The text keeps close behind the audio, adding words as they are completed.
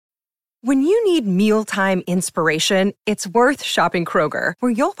When you need mealtime inspiration, it's worth shopping Kroger,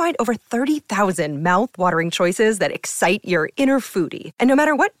 where you'll find over 30,000 mouth-watering choices that excite your inner foodie. And no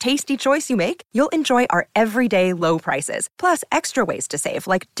matter what tasty choice you make, you'll enjoy our everyday low prices, plus extra ways to save,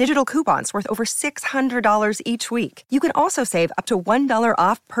 like digital coupons worth over $600 each week. You can also save up to $1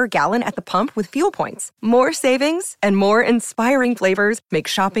 off per gallon at the pump with fuel points. More savings and more inspiring flavors make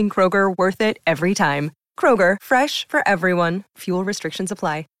shopping Kroger worth it every time. Kroger, fresh for everyone. Fuel restrictions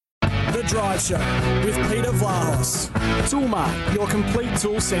apply. The Drive Show with Peter Vlahos. Toolmart, your complete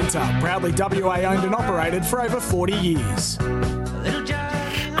tool centre. Proudly WA owned and operated for over 40 years.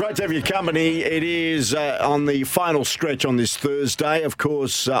 Great to have your company. It is on the final stretch on this Thursday. Of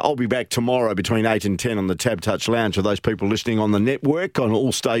course, I'll be back tomorrow between 8 and 10 on the Tab Touch Lounge for those people listening on the network, on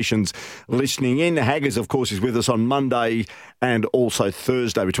all stations listening in. Haggers, of course, is with us on Monday and also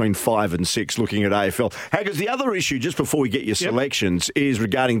Thursday between 5 and 6 looking at AFL. Haggers, the other issue, just before we get your selections, is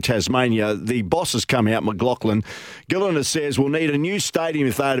regarding Tasmania. The boss has come out, McLaughlin. Gillen says we'll need a new stadium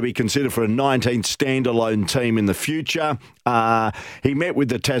if they are to be considered for a 19th standalone team in the future. He met with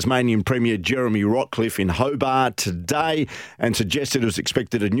the Tasmanian Premier Jeremy Rockcliffe in Hobart today and suggested it was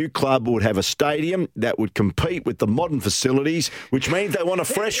expected a new club would have a stadium that would compete with the modern facilities, which means they want a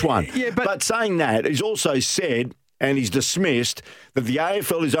fresh one. But saying that, he's also said, and he's dismissed, that the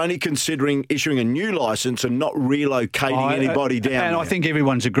AFL is only considering issuing a new licence and not relocating anybody down And there. I think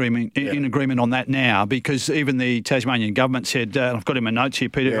everyone's in agreement on that now, because even the Tasmanian government said, I've got in my notes here,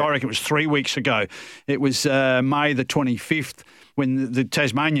 Peter, I reckon it was 3 weeks ago. It was May the 25th when the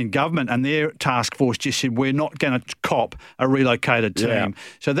Tasmanian government and their task force just said, we're not going to cop a relocated team. Yeah.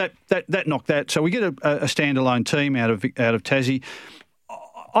 So that knocked that. So we get a standalone team out of Tassie.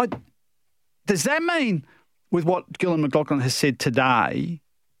 Does that mean, with what Gillen McLaughlin has said today,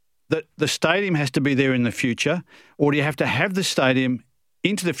 that the stadium has to be there in the future, or do you have to have the stadium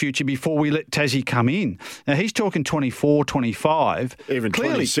into the future before we let Tassie come in? Now, he's talking 24, 25. Even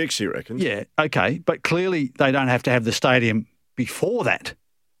clearly, 26, he reckons. Yeah, okay, but clearly they don't have to have the stadium before that.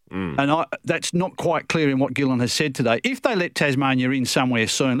 And that's not quite clear in what Gillen has said today. If they let Tasmania in somewhere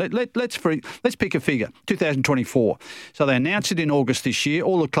soon, let's pick a figure, 2024. So they announced it in August this year.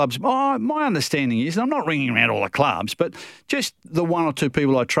 All the clubs, my understanding is, and I'm not ringing around all the clubs, but just the one or two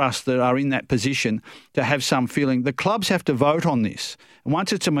people I trust that are in that position to have some feeling, the clubs have to vote on this. And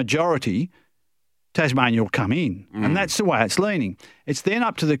once it's a majority, Tasmania will come in. And that's the way it's leaning. It's then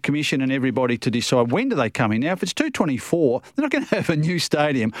up to the Commission and everybody to decide when do they come in. Now, if it's 224, they're not going to have a new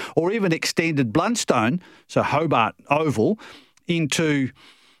stadium or even extended Blundstone, so Hobart Oval, into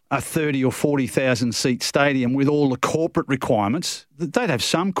a 30 or 40,000 seat stadium with all the corporate requirements. They'd have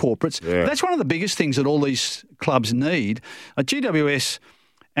some corporates. Yeah. That's one of the biggest things that all these clubs need. A GWS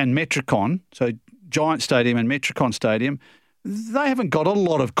and Metricon, so Giant Stadium and Metricon Stadium, they haven't got a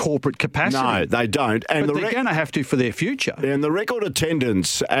lot of corporate capacity. No, they don't. And but they're going to have to for their future. And the record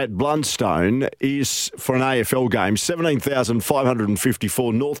attendance at Blundstone is, for an AFL game,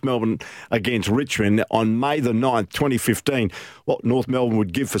 17,554. North Melbourne against Richmond on May the 9th, 2015. What North Melbourne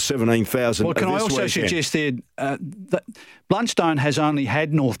would give for 17,000 Well, can I also suggest there that Blundstone has only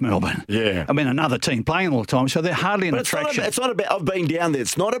had North Melbourne. Yeah. I mean, another team playing all the time, so they're hardly an attraction. It's not about, I've been down there.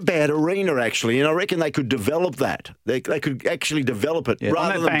 It's not a bad arena, actually, and I reckon they could develop that. They could actually develop it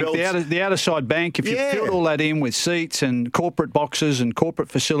rather than build the outer side bank. If you filled all that in with seats and corporate boxes and corporate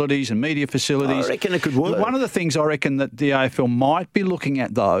facilities and media facilities, I reckon it could work. One of the things I reckon that the AFL might be looking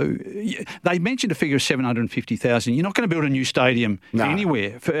at, though, they mentioned a figure of 750,000. You're not going to build a new stadium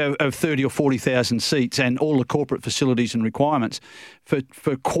anywhere of 30 or 40,000 seats and all the corporate facilities and requirements for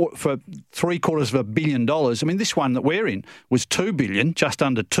 $750 million. I mean, this one that we're in was $2 billion, just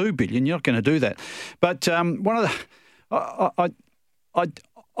under $2 billion. You're not going to do that. But one of the I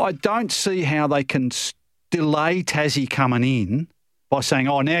don't see how they can delay Tassie coming in by saying,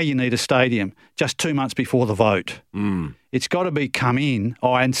 now you need a stadium just 2 months before the vote. It's got to be come in,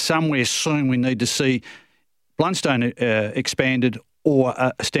 and somewhere soon we need to see Blundstone expanded or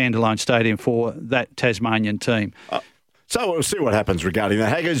a standalone stadium for that Tasmanian team. So we'll see what happens regarding that.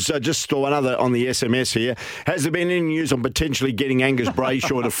 Haggers, just one other on the SMS here. Has there been any news on potentially getting Angus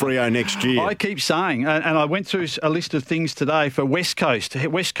Brayshaw to Freo next year? I keep saying, and I went through a list of things today for West Coast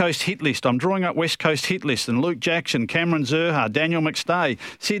hit list. I'm drawing up West Coast hit list, and Luke Jackson, Cameron Zurhaar, Daniel McStay,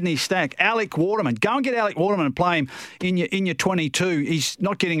 Sydney Stack, Alec Waterman. Go and get Alec Waterman and play him in your 22. He's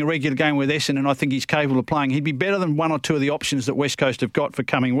not getting a regular game with Essendon, and I think he's capable of playing. He'd be better than one or two of the options that West Coast have got for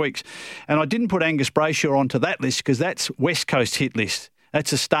coming weeks. And I didn't put Angus Brayshaw onto that list because that's West Coast hit list.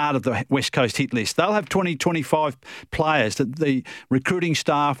 That's the start of the West Coast hit list. They'll have 20, 25 players that the recruiting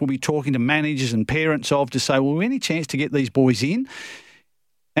staff will be talking to managers and parents of to say, well, any chance to get these boys in?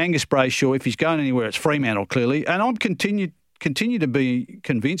 Angus Brayshaw, if he's going anywhere, it's Fremantle, clearly. And I'm continue to be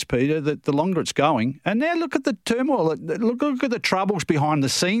convinced, Peter, that the longer it's going, and now look at the turmoil, look at the troubles behind the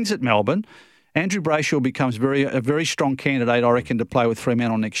scenes at Melbourne. Andrew Brayshaw becomes a very strong candidate, I reckon, to play with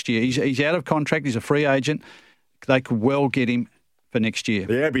Fremantle next year. He's out of contract. He's a free agent. They could well get him for next year.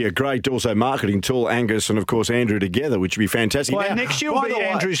 Yeah, it'd be a great also marketing tool, Angus and, of course, Andrew together, which would be fantastic. Well, now, next year will be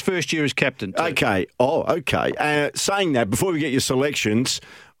Andrew's first year as captain, too. Okay. Oh, okay. Saying that, before we get your selections,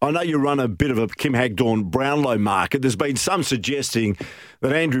 I know you run a bit of a Kim Hagdorn-Brownlow market. There's been some suggesting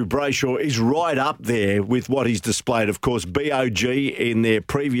that Andrew Brayshaw is right up there with what he's displayed. Of course, BOG in their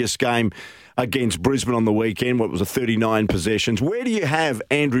previous game against Brisbane on the weekend, what was 39 possessions. Where do you have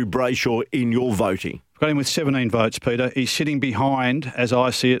Andrew Brayshaw in your voting? Got him with 17 votes, Peter. He's sitting behind, as I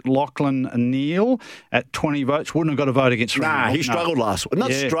see it, Lachlan Neale at 20 votes. Wouldn't have got a vote against Fremantle. Nah, he struggled last week.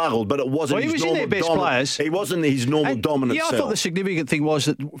 Not struggled, but it wasn't his normal dominant. He was in their best players. He wasn't his normal dominant self. I thought the significant thing was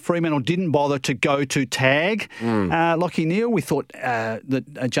that Fremantle didn't bother to go to tag Lachie Neale. We thought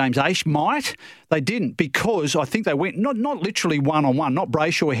that James Aish might. They didn't, because I think they went not literally one-on-one, not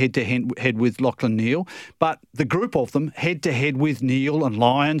Brayshaw head-to-head with Lachlan Neale, but the group of them head-to-head with Neale and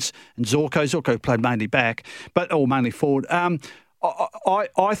Lyons and Zorko. Zorko played mainly back, or mainly forward. I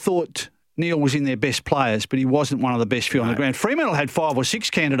thought Neale was in their best players, but he wasn't one of the best few on the ground. Fremantle had 5 or 6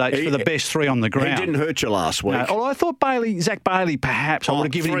 candidates for the best 3 on the ground. He didn't hurt you last week. No, I thought Zach Bailey, perhaps. I would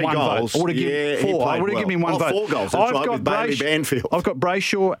have given him 1 vote. I would have given 4. I would have given him 1 vote. 4 goals. That's right, with Bailey Banfield. I've got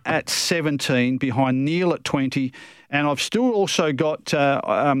Brayshaw at 17, behind Neale at 20, and I've still also got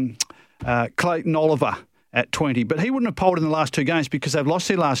Clayton Oliver at 20, but he wouldn't have polled in the last 2 games because they've lost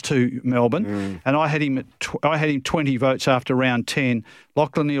their last 2, Melbourne, and I had him I had him 20 votes after round 10.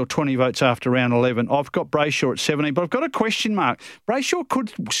 Lachlan Neale 20 votes after round 11. I've got Brayshaw at 17, but I've got a question mark. Brayshaw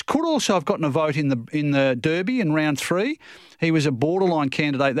could also have gotten a vote in the Derby in round 3. He was a borderline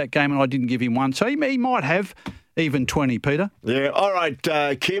candidate that game, and I didn't give him 1, so he might have even 20, Peter. Yeah. All right,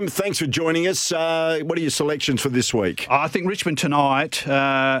 Kim, thanks for joining us. What are your selections for this week? I think Richmond tonight.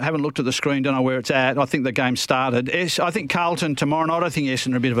 Haven't looked at the screen, don't know where it's at. I think the game started. I think Carlton tomorrow night. I think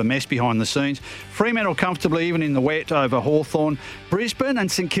Essendon are a bit of a mess behind the scenes. Fremantle comfortably, even in the wet, over Hawthorn. Brisbane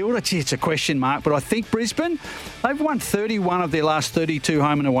and St Kilda, it's a question mark, but I think Brisbane, they've won 31 of their last 32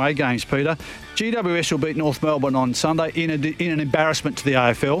 home and away games, Peter. GWS will beat North Melbourne on Sunday in an embarrassment to the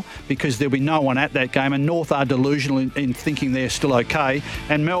AFL, because there'll be no one at that game, and North are delusional in thinking they're still okay,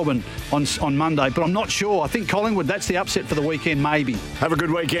 and Melbourne on Monday, but I'm not sure. I think Collingwood, that's the upset for the weekend, maybe. Have a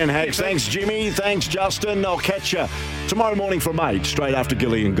good weekend, Hags. Thanks, Jimmy. Thanks, Justin. I'll catch you tomorrow morning from 8, straight after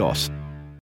Gilly and Goss.